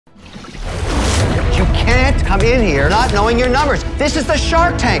come in here not knowing your numbers. This is the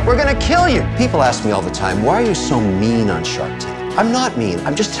Shark Tank. We're going to kill you. People ask me all the time, why are you so mean on Shark Tank? I'm not mean.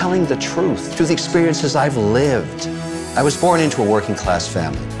 I'm just telling the truth through the experiences I've lived. I was born into a working class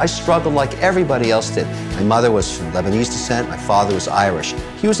family. I struggled like everybody else did. My mother was from Lebanese descent. My father was Irish.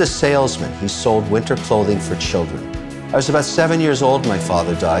 He was a salesman. He sold winter clothing for children. I was about 7 years old when my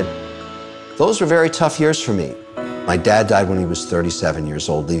father died. Those were very tough years for me. My dad died when he was 37 years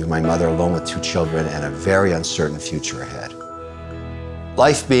old, leaving my mother alone with 2 children and a very uncertain future ahead.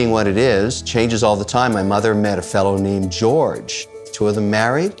 Life being what it is, changes all the time. My mother met a fellow named George. The 2 of them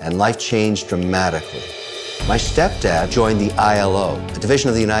married, and life changed dramatically. My stepdad joined the ILO, a division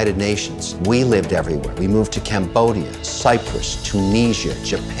of the United Nations. We lived everywhere. We moved to Cambodia, Cyprus, Tunisia,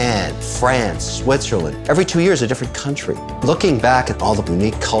 Japan, France, Switzerland. Every 2 years, a different country. Looking back at all the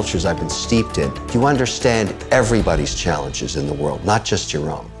unique cultures I've been steeped in, you understand everybody's challenges in the world, not just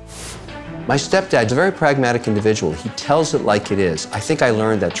your own. My stepdad's a very pragmatic individual. He tells it like it is. I think I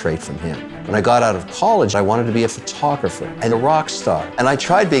learned that trait from him. When I got out of college, I wanted to be a photographer and a rock star. And I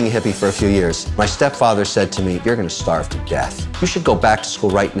tried being a hippie for a few years. My stepfather said to me, "You're going to starve to death. You should go back to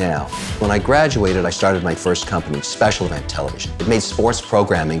school right now." When I graduated, I started my first company, Special Event Television. It made sports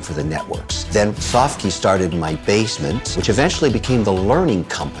programming for the networks. Then Softkey started in my basement, which eventually became the Learning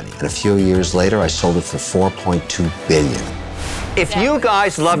Company. And a few years later, I sold it for $4.2 billion. If you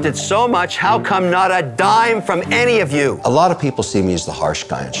guys loved it so much, how come not a dime from any of you? A lot of people see me as the harsh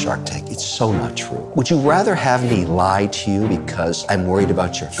guy on Shark Tank. It's so not true. Would you rather have me lie to you because I'm worried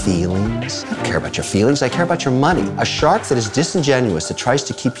about your feelings? I don't care about your feelings, I care about your money. A shark that is disingenuous, that tries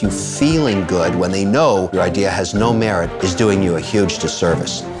to keep you feeling good when they know your idea has no merit, is doing you a huge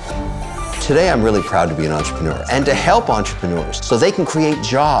disservice. Today, I'm really proud to be an entrepreneur and to help entrepreneurs so they can create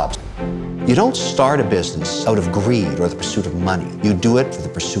jobs. You don't start a business out of greed or the pursuit of money. You do it for the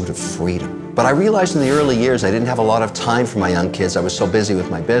pursuit of freedom. But I realized in the early years I didn't have a lot of time for my young kids. I was so busy with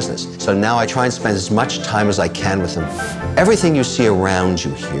my business. So now I try and spend as much time as I can with them. Everything you see around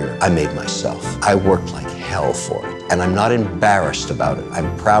you here, I made myself. I worked like hell for it. And I'm not embarrassed about it.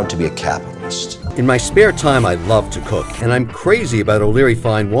 I'm proud to be a capitalist. In my spare time, I love to cook, and I'm crazy about O'Leary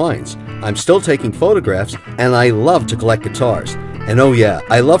fine wines. I'm still taking photographs, and I love to collect guitars. And oh yeah,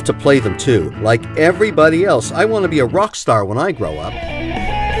 I love to play them too. Like everybody else, I want to be a rock star when I grow up.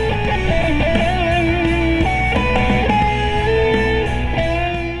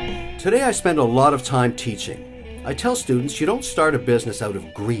 Today I spend a lot of time teaching. I tell students you don't start a business out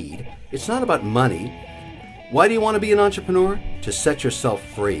of greed. It's not about money. Why do you want to be an entrepreneur? To set yourself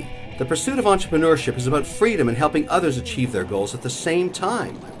free. The pursuit of entrepreneurship is about freedom and helping others achieve their goals at the same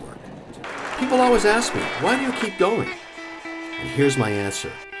time I work. People always ask me, why do you keep going? And here's my answer.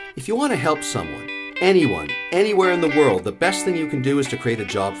 If you want to help someone, anyone, anywhere in the world, the best thing you can do is to create a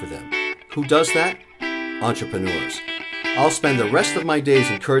job for them. Who does that? Entrepreneurs. I'll spend the rest of my days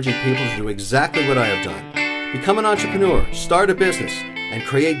encouraging people to do exactly what I have done. Become an entrepreneur, start a business, and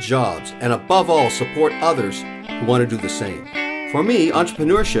create jobs, and above all, support others who want to do the same. For me,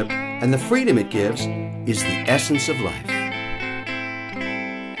 entrepreneurship and the freedom it gives is the essence of life.